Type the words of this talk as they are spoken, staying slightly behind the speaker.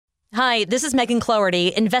Hi, this is Megan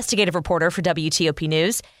Cloherty, investigative reporter for WTOP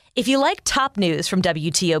News. If you like top news from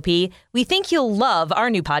WTOP, we think you'll love our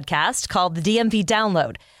new podcast called The DMV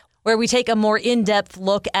Download, where we take a more in-depth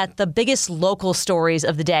look at the biggest local stories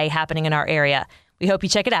of the day happening in our area. We hope you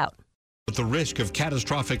check it out. But the risk of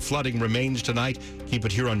catastrophic flooding remains tonight. Keep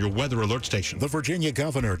it here on your weather alert station. The Virginia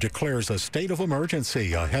governor declares a state of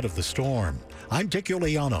emergency ahead of the storm. I'm Dick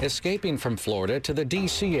Iuliano. Escaping from Florida to the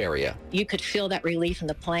D.C. area. You could feel that relief in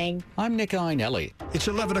the plane. I'm Nick Einelli. It's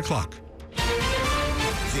 11 o'clock.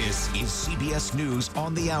 This is CBS News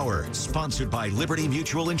on the Hour, sponsored by Liberty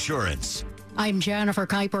Mutual Insurance. I'm Jennifer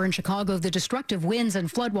Kuiper in Chicago. The destructive winds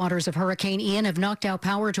and floodwaters of Hurricane Ian have knocked out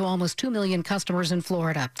power to almost 2 million customers in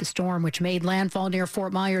Florida. The storm, which made landfall near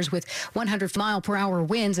Fort Myers with 100-mile-per-hour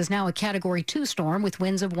winds, is now a Category 2 storm with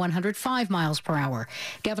winds of 105 miles per hour.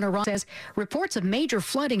 Governor Ross says reports of major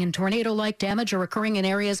flooding and tornado-like damage are occurring in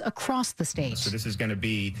areas across the state. So this is going to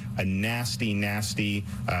be a nasty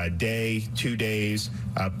day, 2 days.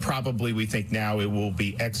 Probably we think now it will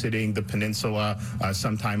be exiting the peninsula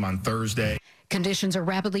sometime on Thursday. Conditions are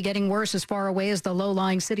rapidly getting worse as far away as the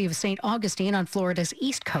low-lying city of St. Augustine on Florida's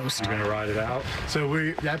east coast. We're going to ride it out.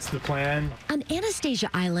 So that's the plan. On Anastasia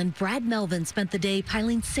Island, Brad Melvin spent the day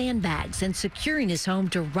piling sandbags and securing his home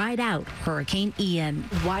to ride out Hurricane Ian.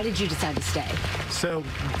 Why did you decide to stay? So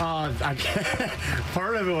part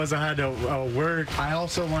of it was I had to work. I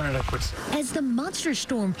also wanted to put... As the monster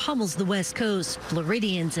storm pummels the west coast,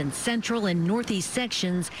 Floridians in central and northeast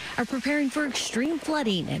sections are preparing for extreme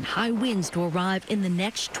flooding and high winds to arrive in the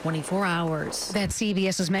next 24 hours. That's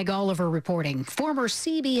CBS's Meg Oliver reporting. Former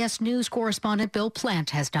CBS News correspondent Bill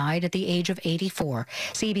Plant has died at the age of 84.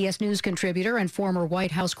 CBS News contributor and former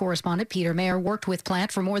White House correspondent Peter Mayer worked with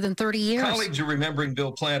Plant for more than 30 years. Colleagues are remembering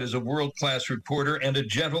Bill Plant as a world-class reporter and a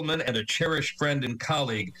gentleman and a cherished friend and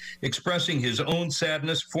colleague. Expressing his own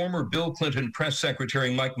sadness, former Bill Clinton press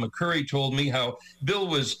secretary Mike McCurry told me how Bill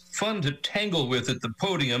was fun to tangle with at the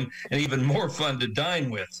podium and even more fun to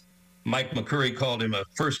dine with. Mike McCurry called him a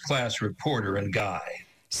first-class reporter and guy.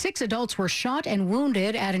 6 adults were shot and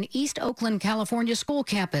wounded at an East Oakland, California school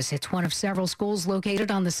campus. It's one of several schools located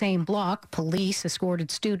on the same block. Police escorted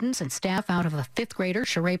students and staff out of a 5th grader,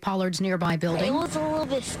 Sheree Pollard's nearby building. It was a little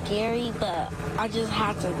bit scary, but I just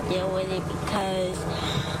had to deal with it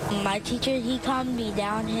because my teacher, he calmed me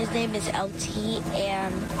down. His name is LT,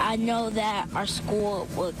 and I know that our school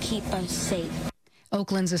will keep us safe.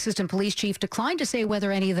 Oakland's assistant police chief declined to say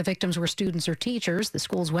whether any of the victims were students or teachers. The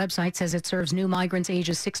school's website says it serves new migrants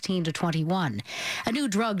ages 16 to 21. A new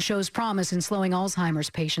drug shows promise in slowing Alzheimer's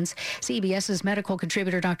patients. CBS's medical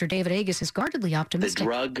contributor Dr. David Agus is guardedly optimistic. The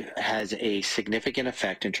drug has a significant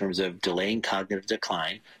effect in terms of delaying cognitive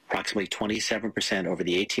decline, approximately 27% over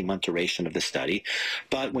the 18-month duration of the study.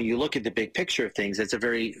 But when you look at the big picture of things, it's a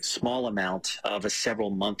very small amount of a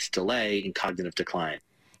several-month delay in cognitive decline.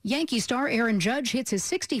 Yankee star Aaron Judge hits his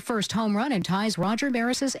 61st home run and ties Roger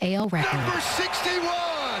Maris's AL record. Number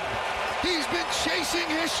 61! He's been chasing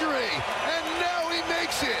history, and now he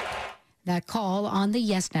makes it! That call on the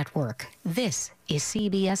Yes Network. This is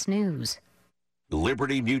CBS News.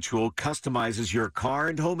 Liberty Mutual customizes your car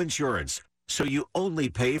and home insurance, so you only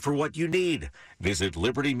pay for what you need. Visit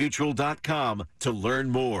libertymutual.com to learn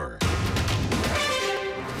more.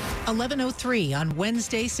 11:03 on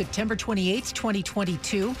Wednesday, September 28th,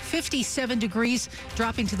 2022. 57 degrees,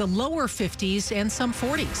 dropping to the lower 50s and some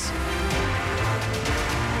 40s.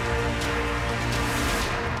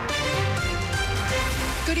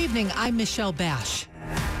 Good evening. I'm Michelle Bash.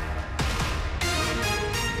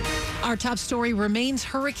 Our top story remains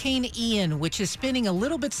Hurricane Ian, which is spinning a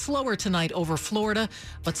little bit slower tonight over Florida,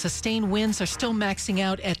 but sustained winds are still maxing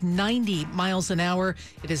out at 90 miles an hour.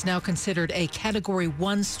 It is now considered a Category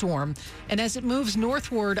 1 storm. And as it moves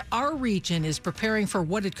northward, our region is preparing for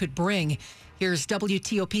what it could bring. Here's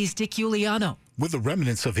WTOP's Dick Iuliano. With the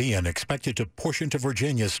remnants of Ian expected to push into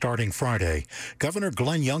Virginia starting Friday, Governor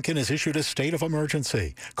Glenn Youngkin has issued a state of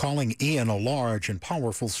emergency, calling Ian a large and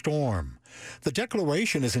powerful storm. The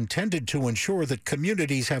declaration is intended to ensure that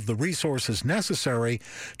communities have the resources necessary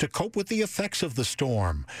to cope with the effects of the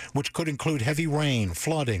storm, which could include heavy rain,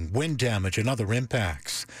 flooding, wind damage, and other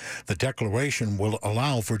impacts. The declaration will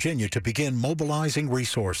allow Virginia to begin mobilizing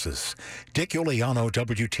resources. Dick Iuliano,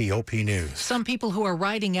 WTOP News. Some people who are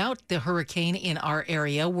riding out the hurricane in our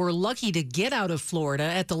area were lucky to get out of Florida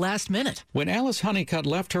at the last minute. When Alice Honeycutt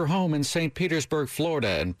left her home in St. Petersburg,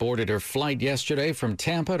 Florida, and boarded her flight yesterday from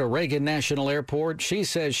Tampa to Reagan National Airport, she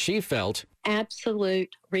says she felt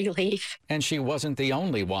absolute relief. And she wasn't the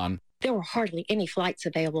only one. There were hardly any flights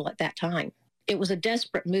available at that time. It was a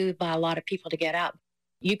desperate move by a lot of people to get out.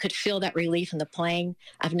 You could feel that relief in the plane.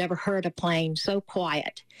 I've never heard a plane so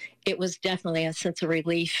quiet. It was definitely a sense of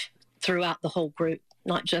relief throughout the whole group,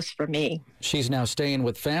 not just for me. She's now staying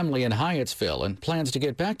with family in Hyattsville and plans to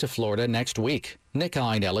get back to Florida next week. Nick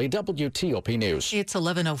Einelli, WTOP News. It's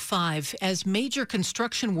 11:05. As major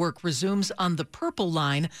construction work resumes on the Purple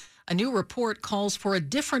Line, a new report calls for a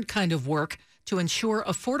different kind of work to ensure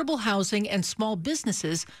affordable housing and small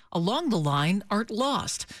businesses along the line aren't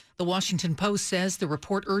lost. The Washington Post says the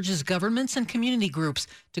report urges governments and community groups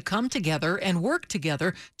to come together and work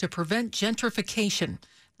together to prevent gentrification.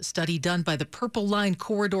 The study done by the Purple Line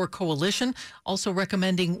Corridor Coalition also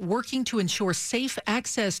recommending working to ensure safe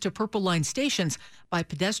access to Purple Line stations by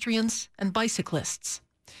pedestrians and bicyclists.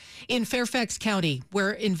 In Fairfax County,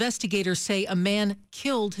 where investigators say a man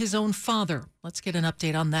killed his own father. Let's get an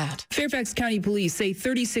update on that. Fairfax County police say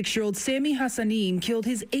 36-year-old Sami Hassanin killed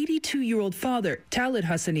his 82-year-old father, Talid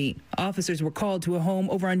Hassanin. Officers were called to a home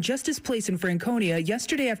over on Justice Place in Franconia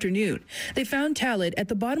yesterday afternoon. They found Talid at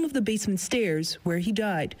the bottom of the basement stairs where he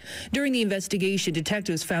died. During the investigation,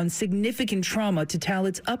 detectives found significant trauma to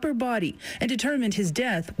Talid's upper body and determined his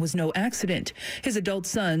death was no accident. His adult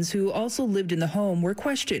sons, who also lived in the home, were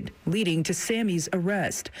questioned, leading to Sami's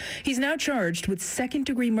arrest. He's now charged with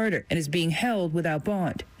second-degree murder and is being held without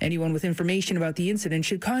bond. Anyone with information about the incident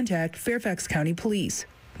should contact Fairfax County Police.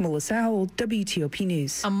 Melissa Howell, WTOP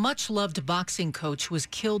News. A much-loved boxing coach was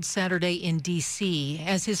killed Saturday in D.C.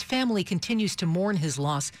 As his family continues to mourn his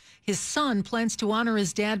loss, his son plans to honor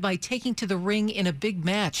his dad by taking to the ring in a big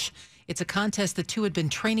match. It's a contest the two had been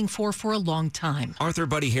training for a long time. Arthur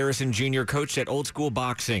Buddy Harrison Jr. coached at Old School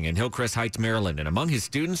Boxing in Hillcrest Heights, Maryland. And among his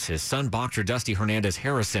students, his son, boxer Dusty Hernandez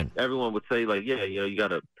Harrison. Everyone would say, like, yeah, you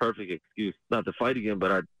got a perfect excuse not to fight again,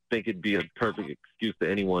 but I think it'd be a perfect excuse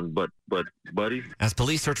to anyone but Buddy. As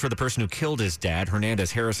police search for the person who killed his dad,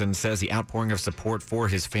 Hernandez Harrison says the outpouring of support for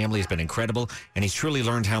his family has been incredible, and he's truly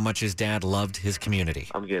learned how much his dad loved his community.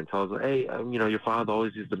 I'm getting told, hey, your father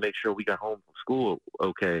always used to make sure we got home from school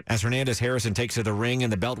okay. As Hernandez Harrison takes to the ring in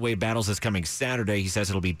the Beltway battles this coming Saturday, he says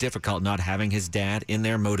it'll be difficult not having his dad in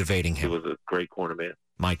there motivating him. He was a great corner man.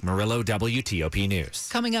 Mike Murillo, WTOP News.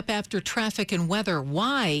 Coming up after traffic and weather,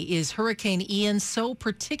 why is Hurricane Ian so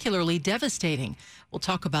particularly devastating? We'll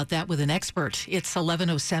talk about that with an expert. It's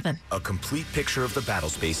 11:07. A complete picture of the battle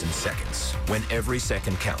space in seconds, when every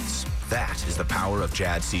second counts. That is the power of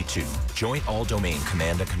JADC2, Joint All-Domain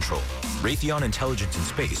Command and Control. Raytheon Intelligence in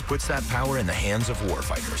Space puts that power in the hands of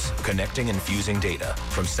warfighters, connecting and fusing data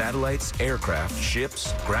from satellites, aircraft,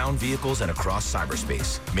 ships, ground vehicles, and across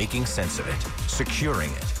cyberspace, making sense of it,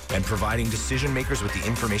 securing it, and providing decision makers with the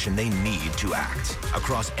information they need to act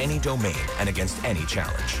across any domain and against any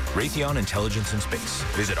challenge. Raytheon Intelligence in Space.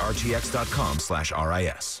 Visit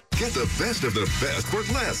rtx.com/RIS. Get the best of the best for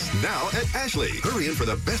less now at Ashley. Hurry in for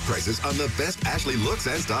the best prices on the best Ashley looks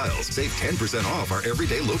and styles. Save 10% off our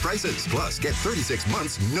everyday low prices. Plus, get 36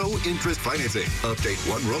 months, no interest financing. Update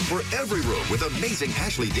one room for every room with amazing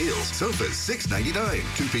Ashley deals. Sofas, $6.99.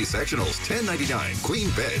 Two-piece sectionals, $10.99.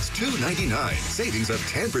 Queen beds, $2.99. Savings of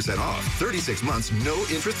 10% off. 36 months, no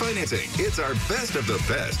interest financing. It's our best of the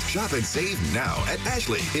best. Shop and save now at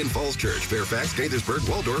Ashley in Falls Church, Fairfax, Gaithersburg,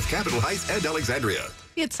 Waldorf, Capitol Heights, and Alexandria.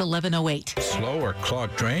 It's 11:08. Slow or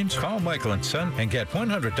clogged drains? Call Michael & Son and get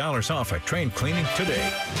 $100 off at drain cleaning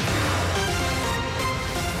today.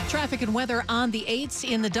 Traffic and weather on the 8s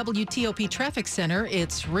in the WTOP Traffic Center.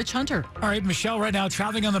 It's Rich Hunter. All right, Michelle, right now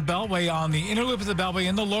traveling on the Beltway on the inner loop of the Beltway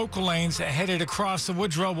in the local lanes headed across the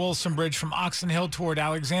Woodrow Wilson Bridge from Oxon Hill toward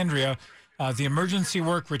Alexandria. The emergency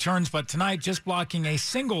work returns, but tonight just blocking a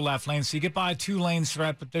single left lane. So you get by 2 lanes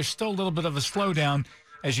throughout, but there's still a little bit of a slowdown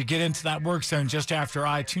as you get into that work zone just after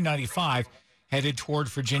I-295 headed toward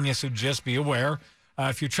Virginia, so just be aware.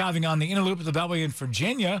 If you're traveling on the inner loop of the Beltway in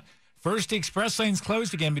Virginia, first, the express lane's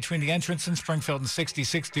closed again between the entrance in Springfield and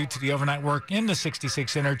 66 due to the overnight work in the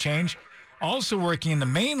 66 interchange. Also working in the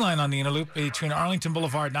main line on the inner loop between Arlington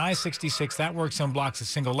Boulevard and I-66. That work zone blocks a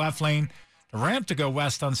single left lane. The ramp to go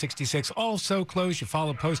west on 66 also closed. You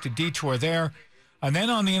follow posted detour there. And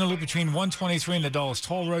then on the inner loop between 123 and the Dulles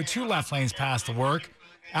Toll Road, 2 left lanes past the work.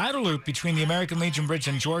 Outer loop between the American Legion Bridge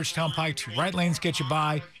and Georgetown Pike, 2 right lanes get you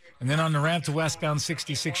by. And then on the ramp to westbound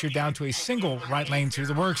 66, you're down to a single right lane through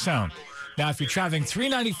the work zone. Now, if you're traveling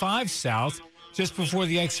 395 south, just before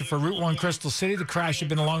the exit for Route 1 Crystal City, the crash had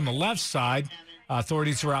been along the left side.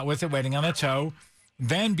 Authorities were out with it, waiting on a tow.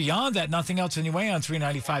 Then beyond that, nothing else anyway on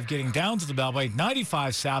 395 getting down to the Beltway.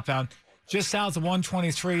 95 southbound, just south of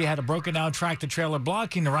 123, had a broken down tractor trailer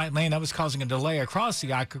blocking the right lane. That was causing a delay across the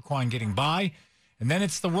Occoquan getting by. And then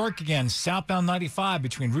it's the work again, southbound 95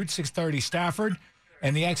 between Route 630 Stafford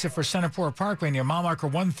and the exit for Centerport Parkway near mile marker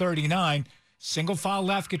 139. Single file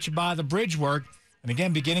left, get you by the bridge work. And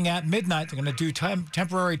again, beginning at midnight, they're going to do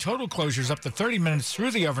temporary total closures up to 30 minutes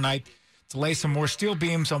through the overnight to lay some more steel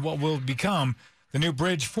beams on what will become the new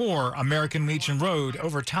bridge for American Legion Road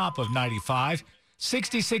over top of 95.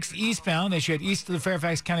 66 eastbound as you head east of the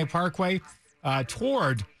Fairfax County Parkway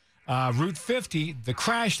toward Route 50. The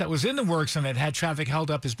crash that was in the work zone that had traffic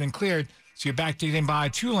held up has been cleared, so you're back to getting by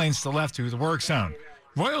 2 lanes to the left through the work zone.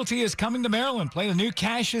 Royalty is coming to Maryland. Play the new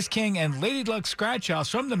Cash is King and Lady Luck scratch-offs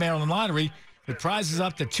from the Maryland Lottery with prizes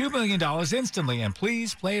up to $2 million instantly. And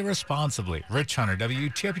please play responsibly. Rich Hunter,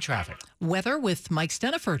 WTOP Traffic. Weather with Mike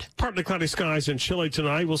Steniford. Partly cloudy skies and chilly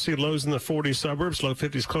tonight. We'll see lows in the 40s suburbs, low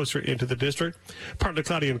 50s closer into the district. Partly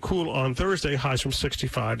cloudy and cool on Thursday, highs from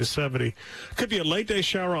 65 to 70. Could be a late day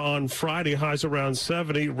shower on Friday, highs around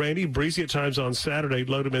 70. Rainy, breezy at times on Saturday,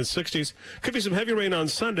 low to mid 60s. Could be some heavy rain on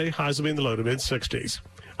Sunday, highs will be in the low to mid 60s.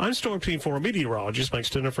 I'm Storm Team 4 meteorologist Mike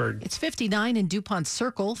Steniford. It's 59 in DuPont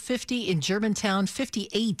Circle, 50 in Germantown,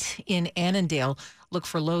 58 in Annandale. Look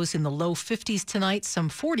for lows in the low 50s tonight, some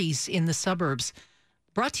 40s in the suburbs.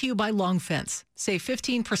 Brought to you by Long Fence. Save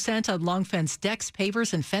 15% on Long Fence decks,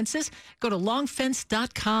 pavers, and fences. Go to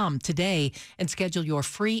longfence.com today and schedule your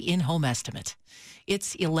free in-home estimate.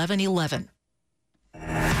 It's 11:11.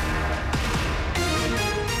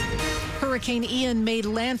 Hurricane Ian made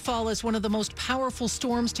landfall as one of the most powerful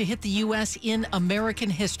storms to hit the U.S. in American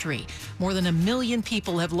history. More than 1 million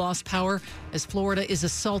people have lost power as Florida is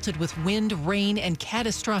assaulted with wind, rain, and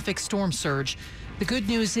catastrophic storm surge. The good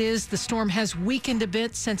news is the storm has weakened a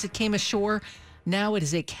bit since it came ashore. Now it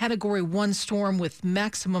is a Category 1 storm with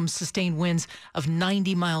maximum sustained winds of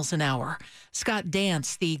 90 miles an hour. Scott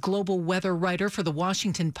Dance, the global weather writer for The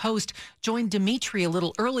Washington Post, joined Dimitri a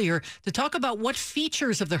little earlier to talk about what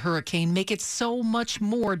features of the hurricane make it so much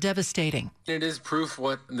more devastating. It is proof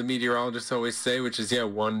what the meteorologists always say, which is,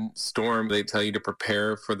 one storm. They tell you to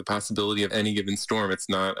prepare for the possibility of any given storm. It's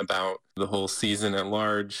not about the whole season at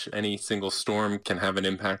large. Any single storm can have an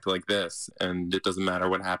impact like this, and it doesn't matter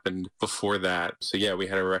what happened before that. So, we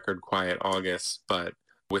had a record quiet August, but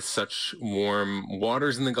with such warm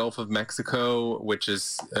waters in the Gulf of Mexico, which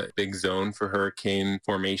is a big zone for hurricane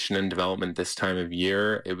formation and development this time of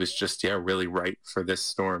year, it was just, really right for this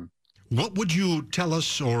storm. What would you tell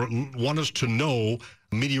us or want us to know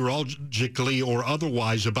meteorologically or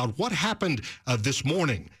otherwise about what happened this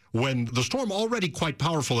morning when the storm, already quite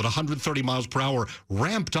powerful at 130 miles per hour,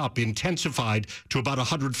 ramped up, intensified to about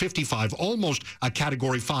 155, almost a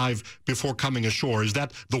Category 5 before coming ashore? Is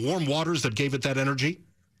that the warm waters that gave it that energy?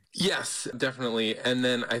 Yes, definitely. And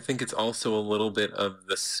then I think it's also a little bit of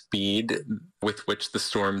the speed with which the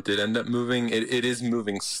storm did end up moving. It is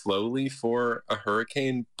moving slowly for a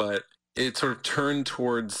hurricane, but it sort of turned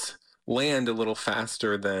towards land a little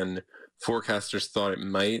faster than forecasters thought it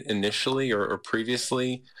might initially or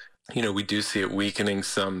previously. We do see it weakening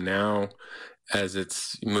some now as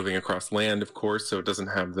it's moving across land, of course, so it doesn't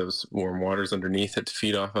have those warm waters underneath it to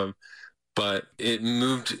feed off of. But it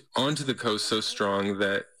moved onto the coast so strong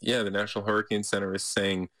that, the National Hurricane Center is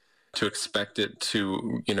saying to expect it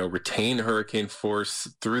to, retain hurricane force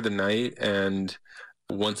through the night. And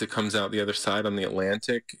once it comes out the other side on the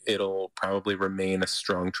Atlantic, it'll probably remain a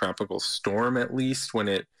strong tropical storm, at least when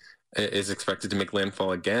it is expected to make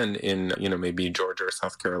landfall again in, maybe Georgia or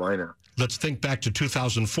South Carolina. Let's think back to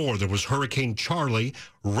 2004. There was Hurricane Charlie,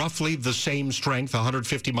 roughly the same strength,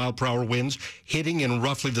 150 mile per hour winds, hitting in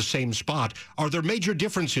roughly the same spot. Are there major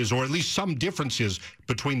differences, or at least some differences,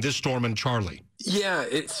 between this storm and Charlie? Yeah,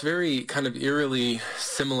 it's very kind of eerily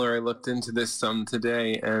similar. I looked into this some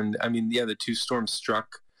today, and the two storms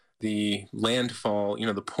struck the landfall,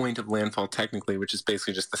 the point of landfall technically, which is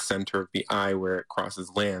basically just the center of the eye where it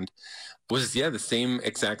crosses land, was, the same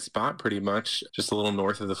exact spot pretty much, just a little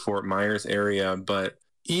north of the Fort Myers area. But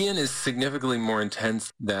Ian is significantly more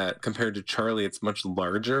intense that compared to Charlie, it's much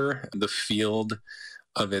larger. The field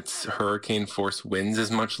of its hurricane force winds is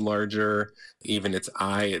much larger. Even its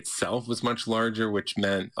eye itself was much larger, which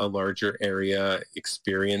meant a larger area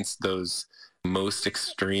experienced those most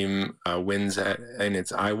extreme winds in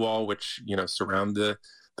its eye wall, which, surround the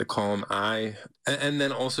column eye. And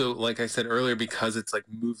then also, like I said earlier, because it's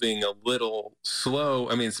moving a little slow,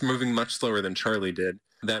 it's moving much slower than Charlie did.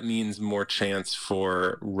 That means more chance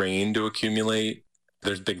for rain to accumulate.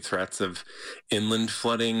 There's big threats of inland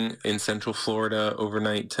flooding in central Florida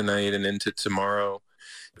overnight tonight and into tomorrow.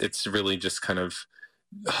 It's really just kind of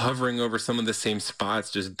hovering over some of the same spots,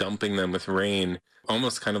 just dumping them with rain,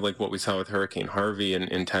 almost kind of like what we saw with Hurricane Harvey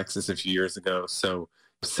in Texas a few years ago. So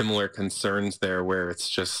similar concerns there, where it's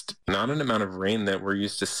just not an amount of rain that we're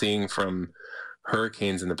used to seeing from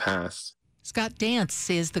hurricanes in the past. Scott Dance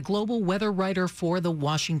is the global weather writer for The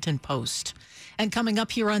Washington Post. And coming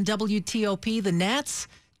up here on WTOP, the Nats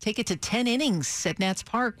take it to 10 innings at Nats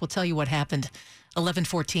Park. We'll tell you what happened.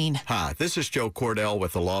 11:14. Hi, this is Joe Cordell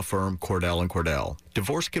with the law firm Cordell & Cordell.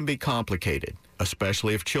 Divorce can be complicated,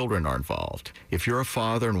 especially if children are involved. If you're a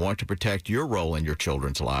father and want to protect your role in your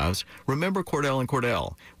children's lives, remember Cordell &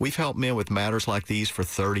 Cordell. We've helped men with matters like these for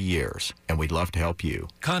 30 years, and we'd love to help you.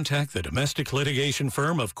 Contact the domestic litigation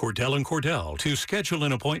firm of Cordell & Cordell to schedule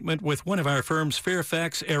an appointment with one of our firm's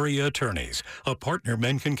Fairfax area attorneys, a partner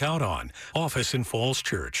men can count on. Office in Falls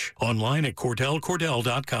Church. Online at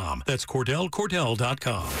CordellCordell.com. That's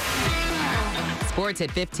CordellCordell.com. Sports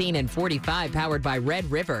at 15 and 45, powered by Red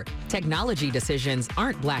River. Technology decisions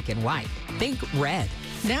aren't black and white. Think red.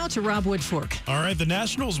 Now to Rob Woodfork. All right, the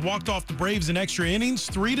Nationals walked off the Braves in extra innings,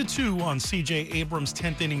 3-2 on C.J. Abrams'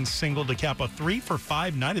 10th inning single to cap a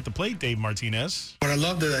 3-for-5 night at the plate, Dave Martinez. What I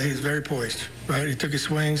loved is that he's very poised, right? He took his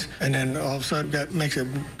swings, and then all of a sudden makes a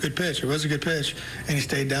good pitch. It was a good pitch, and he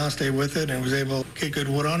stayed down, stayed with it, and was able to get good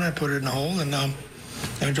wood on it, put it in the hole, and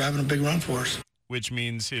they're driving a big run for us. Which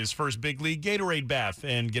means his first big league Gatorade bath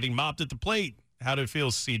and getting mopped at the plate. How did it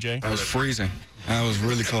feel, CJ? I was freezing. I was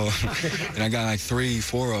really cold. And I got like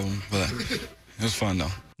 3-4 of them, but it was fun,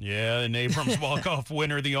 though. Yeah, an Abrams walk-off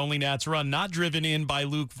winner, the only Nats run not driven in by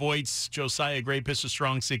Luke Voits. Josiah Gray pitched a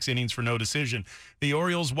strong 6 innings for no decision. The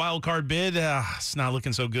Orioles' wild card bid, it's not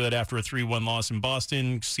looking so good after a 3-1 loss in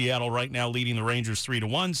Boston. Seattle right now leading the Rangers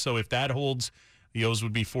 3-1, so if that holds, the O's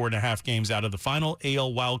would be 4.5 games out of the final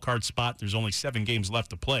AL wildcard spot. There's only 7 games left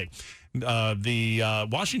to play. The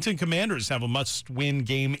Washington Commanders have a must-win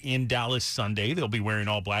game in Dallas Sunday. They'll be wearing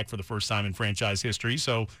all black for the first time in franchise history.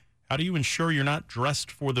 So how do you ensure you're not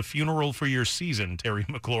dressed for the funeral for your season, Terry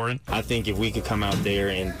McLaurin? I think if we could come out there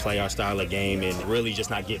and play our style of game and really just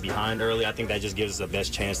not get behind early, I think that just gives us the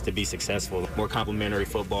best chance to be successful. More complimentary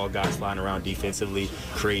football, guys flying around defensively,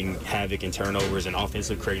 creating havoc and turnovers, and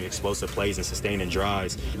offensively creating explosive plays and sustaining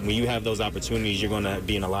drives. When you have those opportunities, you're going to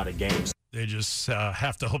be in a lot of games. They just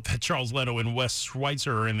have to hope that Charles Leno and Wes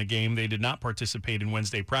Schweitzer are in the game. They did not participate in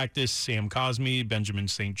Wednesday practice. Sam Cosme, Benjamin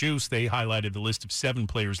St. Juste, they highlighted the list of 7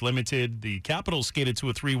 players limited. The Capitals skated to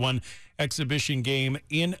a 3-1 exhibition game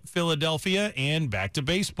in Philadelphia. And back to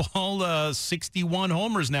baseball, 61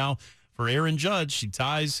 homers now for Aaron Judge. He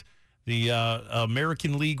ties the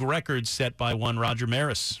American League record set by one Roger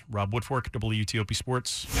Maris. Rob Woodfork, WTOP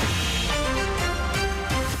Sports.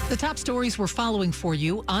 The top stories we're following for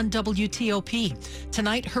you on WTOP.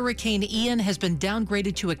 Tonight, Hurricane Ian has been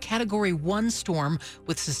downgraded to a Category 1 storm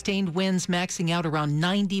with sustained winds maxing out around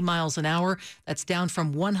 90 miles an hour. That's down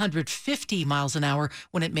from 150 miles an hour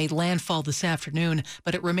when it made landfall this afternoon,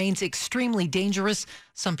 but it remains extremely dangerous.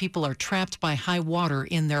 Some people are trapped by high water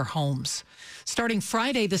in their homes. Starting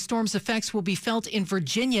Friday, the storm's effects will be felt in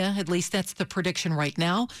Virginia. At least that's the prediction right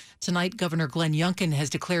now. Tonight, Governor Glenn Youngkin has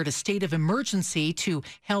declared a state of emergency to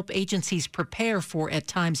help agencies prepare for, at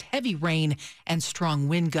times, heavy rain and strong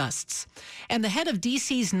wind gusts. And the head of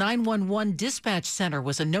D.C.'s 911 dispatch center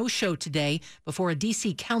was a no-show today before a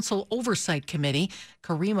D.C. Council Oversight Committee.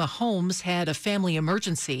 Karima Holmes had a family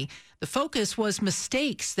emergency. The focus was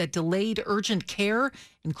mistakes that delayed urgent care,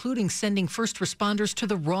 including sending first responders to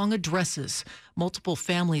the wrong addresses. Multiple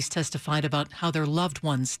families testified about how their loved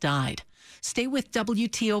ones died. Stay with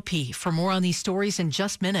WTOP for more on these stories in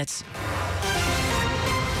just minutes.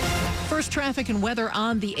 First traffic and weather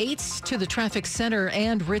on the 8s to the traffic center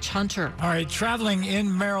and Rich Hunter. All right, traveling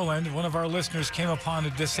in Maryland, one of our listeners came upon a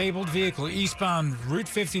disabled vehicle eastbound Route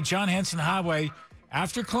 50 John Hanson Highway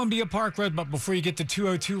after Columbia Park Road, but before you get to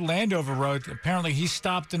 202 Landover Road. Apparently he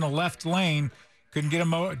stopped in the left lane, couldn't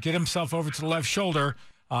get himself over to the left shoulder.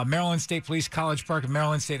 Maryland State Police, College Park, and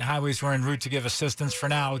Maryland State Highways were en route to give assistance. For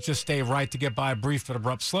now, just stay right to get by a brief but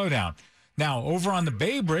abrupt slowdown. Now, over on the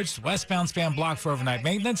Bay Bridge, the westbound span blocked for overnight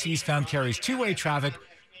maintenance. Eastbound carries two-way traffic,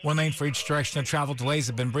 1 lane for each direction of travel. Delays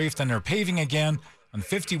have been briefed, and they're paving again on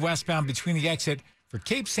 50 westbound between the exit for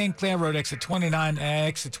Cape St. Clair Road, exit 29, and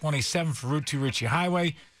exit 27 for Route 2 Ritchie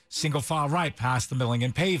Highway. Single file right past the milling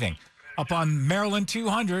and paving. Up on Maryland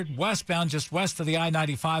 200, westbound just west of the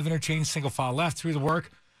I-95 interchange, single file left through the work.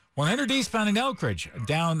 100 eastbound in Elkridge,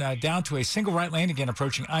 down to a single right lane, again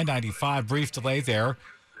approaching I-95, brief delay there.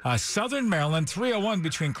 Southern Maryland, 301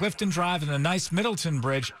 between Clifton Drive and the nice Middleton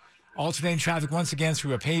Bridge. Alternating traffic once again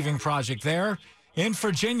through a paving project there. In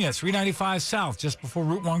Virginia, 395 south, just before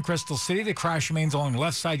Route 1 Crystal City. The crash remains along the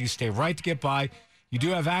left side. You stay right to get by. You do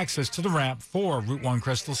have access to the ramp for Route 1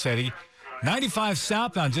 Crystal City. 95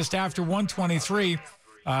 southbound, just after 123.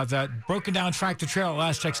 That broken down tractor trailer at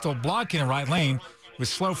last check still blocking the right lane. was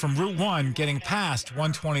slow from Route 1 getting past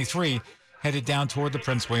 123, headed down toward the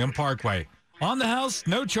Prince William Parkway. On the house,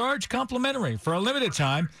 no charge, complimentary. For a limited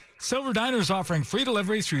time, Silver Diner is offering free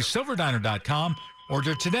delivery through silverdiner.com.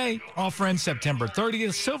 Order today. Offer ends September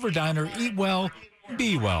 30th. Silver Diner. Eat well.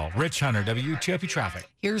 Be well. Rich Hunter, WTOP Traffic.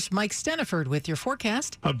 Here's Mike Steniford with your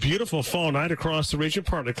forecast. A beautiful fall night across the region.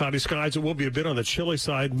 Partly cloudy skies. It will be a bit on the chilly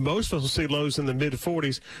side. Most of us will see lows in the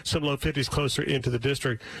mid-40s, some low 50s closer into the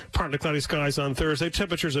district. Partly cloudy skies on Thursday.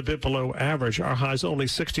 Temperatures a bit below average. Our highs only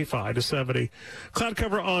 65 to 70. Cloud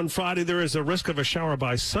cover on Friday. There is a risk of a shower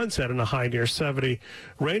by sunset and a high near 70.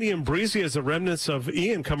 Rainy and breezy as the remnants of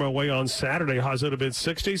Ian come our way on Saturday. Highs low to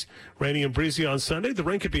mid-60s. Rainy and breezy on Sunday. The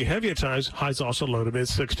rain could be heavy at times. Highs also low to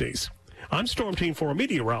mid-60s. I'm Storm Team 4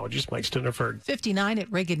 meteorologist Mike Steniford. 59 at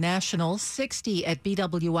Reagan National, 60 at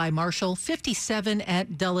BWI Marshall, 57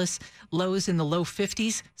 at Dulles, lows in the low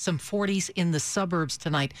 50s, some 40s in the suburbs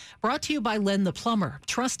tonight. Brought to you by Len the Plumber,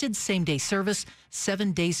 trusted same-day service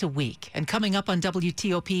 7 days a week. And coming up on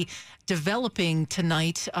WTOP, developing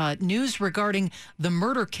tonight, news regarding the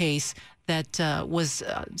murder case that was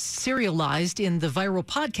serialized in the viral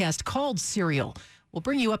podcast called Serial. We'll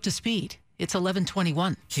bring you up to speed. It's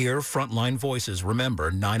 11:21. Hear Frontline Voices remember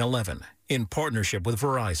 9/11 in partnership with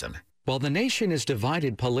Verizon. While the nation is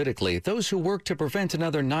divided politically, those who work to prevent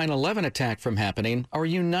another 9/11 attack from happening are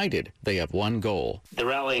united. They have one goal. The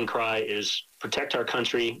rallying cry is protect our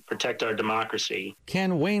country, protect our democracy.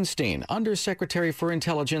 Ken Weinstein, Undersecretary for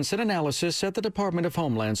Intelligence and Analysis at the Department of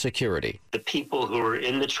Homeland Security. The people who are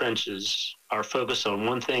in the trenches are focused on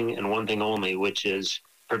one thing and one thing only, which is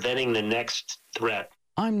preventing the next threat.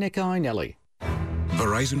 I'm Nick Einelli.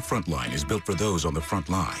 Verizon Frontline is built for those on the front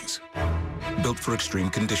lines. Built for extreme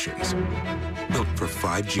conditions. Built for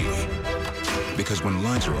 5G. Because when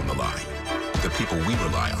lives are on the line, the people we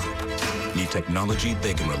rely on need technology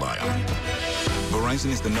they can rely on.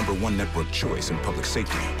 Verizon is the #1 network choice in public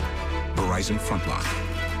safety. Verizon Frontline,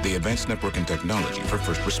 the advanced network and technology for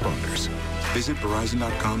first responders. Visit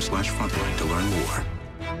Verizon.com/frontline to learn more.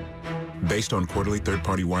 Based on quarterly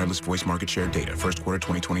third-party wireless voice market share data, first quarter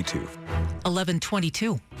 2022.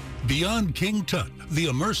 11:22. Beyond King Tut, the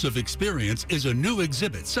immersive experience is a new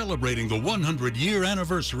exhibit celebrating the 100-year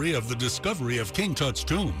anniversary of the discovery of King Tut's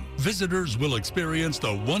tomb. Visitors will experience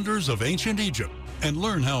the wonders of ancient Egypt and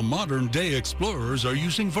learn how modern-day explorers are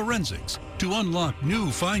using forensics to unlock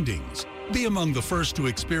new findings. Be among the first to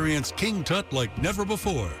experience King Tut like never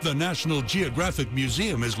before. The National Geographic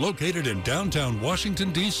Museum is located in downtown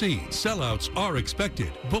Washington, D.C. Sellouts are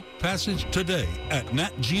expected. Book passage today at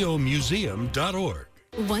natgeomuseum.org.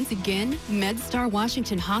 Once again, MedStar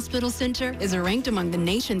Washington Hospital Center is ranked among the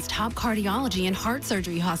nation's top cardiology and heart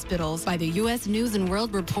surgery hospitals by the U.S. News &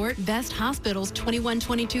 World Report Best Hospitals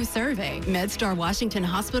 21-22 survey. MedStar Washington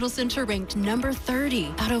Hospital Center ranked number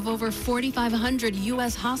 30 out of over 4,500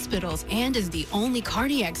 U.S. hospitals and is the only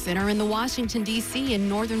cardiac center in the Washington, D.C. and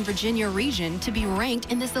Northern Virginia region to be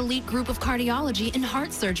ranked in this elite group of cardiology and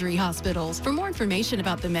heart surgery hospitals. For more information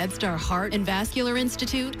about the MedStar Heart and Vascular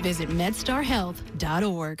Institute, visit medstarhealth.org.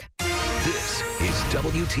 This is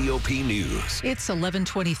WTOP News. It's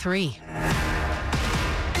 11:23.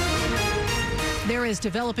 There is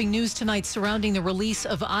developing news tonight surrounding the release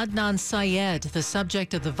of Adnan Syed, the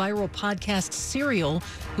subject of the viral podcast Serial,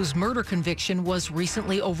 whose murder conviction was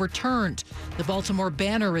recently overturned. The Baltimore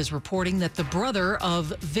Banner is reporting that the brother of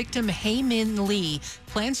victim Hae Min Lee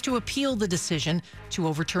plans to appeal the decision to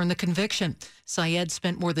overturn the conviction. Syed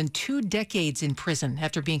spent more than 2 decades in prison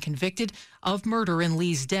after being convicted of murder in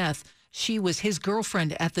Lee's death. She was his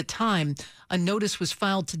girlfriend at the time. A notice was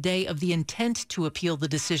filed today of the intent to appeal the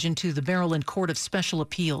decision to the Maryland Court of Special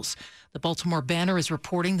Appeals. The Baltimore Banner is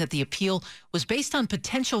reporting that the appeal was based on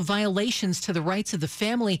potential violations to the rights of the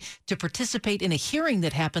family to participate in a hearing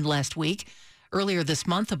that happened last week. Earlier this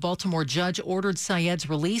month, a Baltimore judge ordered Syed's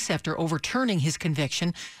release after overturning his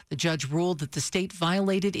conviction. The judge ruled that the state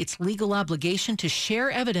violated its legal obligation to share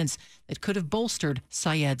evidence that could have bolstered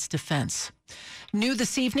Syed's defense. New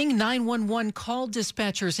this evening, 911 call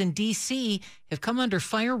dispatchers in D.C. have come under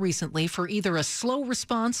fire recently for either a slow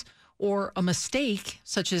response or a mistake,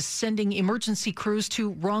 such as sending emergency crews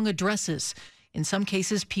to wrong addresses. In some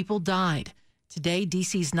cases, people died. Today,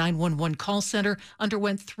 D.C.'s 911 call center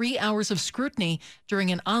underwent 3 hours of scrutiny during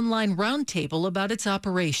an online roundtable about its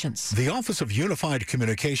operations. The Office of Unified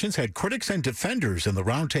Communications had critics and defenders in the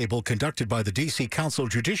roundtable conducted by the D.C. Council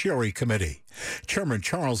Judiciary Committee. Chairman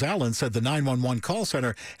Charles Allen said the 911 call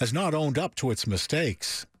center has not owned up to its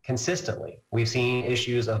mistakes. Consistently, we've seen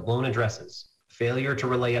issues of blown addresses, failure to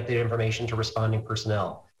relay updated information to responding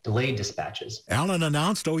personnel, delayed dispatches. Allen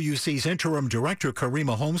announced OUC's interim director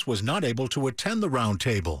Karima Holmes was not able to attend the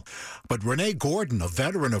roundtable. But Renee Gordon, a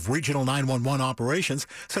veteran of regional 911 operations,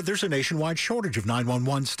 said there's a nationwide shortage of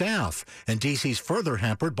 911 staff, and DC's further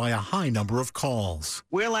hampered by a high number of calls.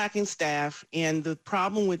 We're lacking staff, and the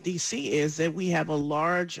problem with DC is that we have a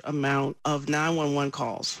large amount of 911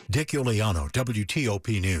 calls. Dick Iuliano,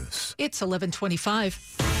 WTOP News. It's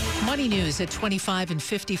 11:25. Money News at 25 and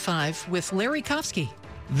 55 with Larry Kofsky.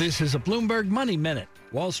 This is a Bloomberg Money Minute.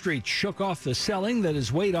 Wall Street shook off the selling that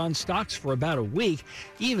has weighed on stocks for about a week,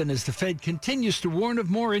 even as the Fed continues to warn of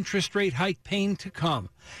more interest rate hike pain to come.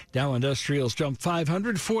 Dow Industrials jumped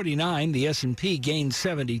 549, the S&P gained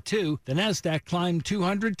 72, the Nasdaq climbed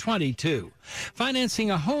 222.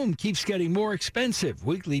 Financing a home keeps getting more expensive.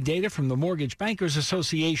 Weekly data from the Mortgage Bankers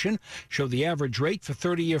Association show the average rate for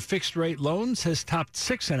 30-year fixed-rate loans has topped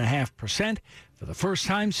 6.5% for the first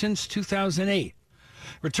time since 2008.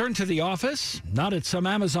 Return to the office? Not at some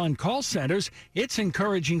Amazon call centers. It's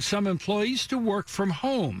encouraging some employees to work from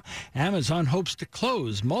home. Amazon hopes to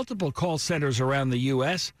close multiple call centers around the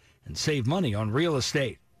U.S. and save money on real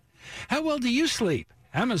estate. How well do you sleep?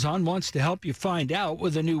 Amazon wants to help you find out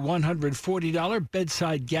with a new $140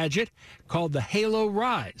 bedside gadget called the Halo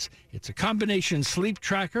Rise. It's a combination sleep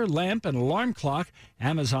tracker, lamp, and alarm clock,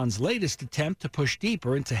 Amazon's latest attempt to push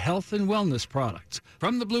deeper into health and wellness products.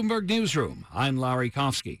 From the Bloomberg Newsroom, I'm Larry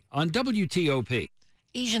Kofsky on WTOP.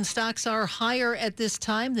 Asian stocks are higher at this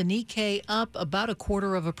time. The Nikkei up about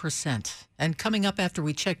 0.25%. And coming up after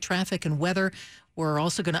we check traffic and weather, we're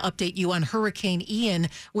also going to update you on Hurricane Ian,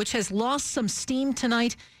 which has lost some steam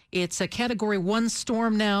tonight. It's a Category 1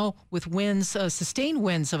 storm now with winds, sustained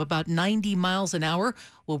winds of about 90 miles an hour.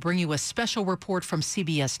 We'll bring you a special report from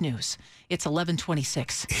CBS News. It's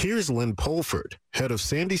 11:26. Here's Lynn Polford, head of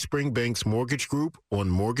Sandy Spring Bank's mortgage group on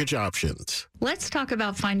mortgage options. Let's talk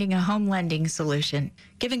about finding a home lending solution.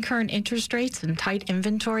 Given current interest rates and tight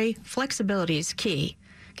inventory, flexibility is key.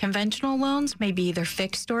 Conventional loans may be either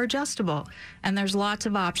fixed or adjustable, and there's lots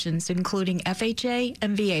of options, including FHA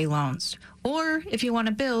and VA loans. Or, if you want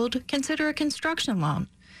to build, consider a construction loan.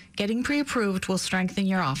 Getting pre-approved will strengthen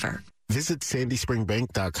your offer. Visit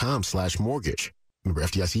sandyspringbank.com/mortgage. Member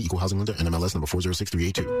FDIC, Equal Housing Lender, NMLS number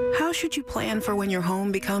 406382. How should you plan for when your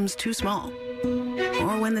home becomes too small?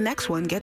 Or when the next one gets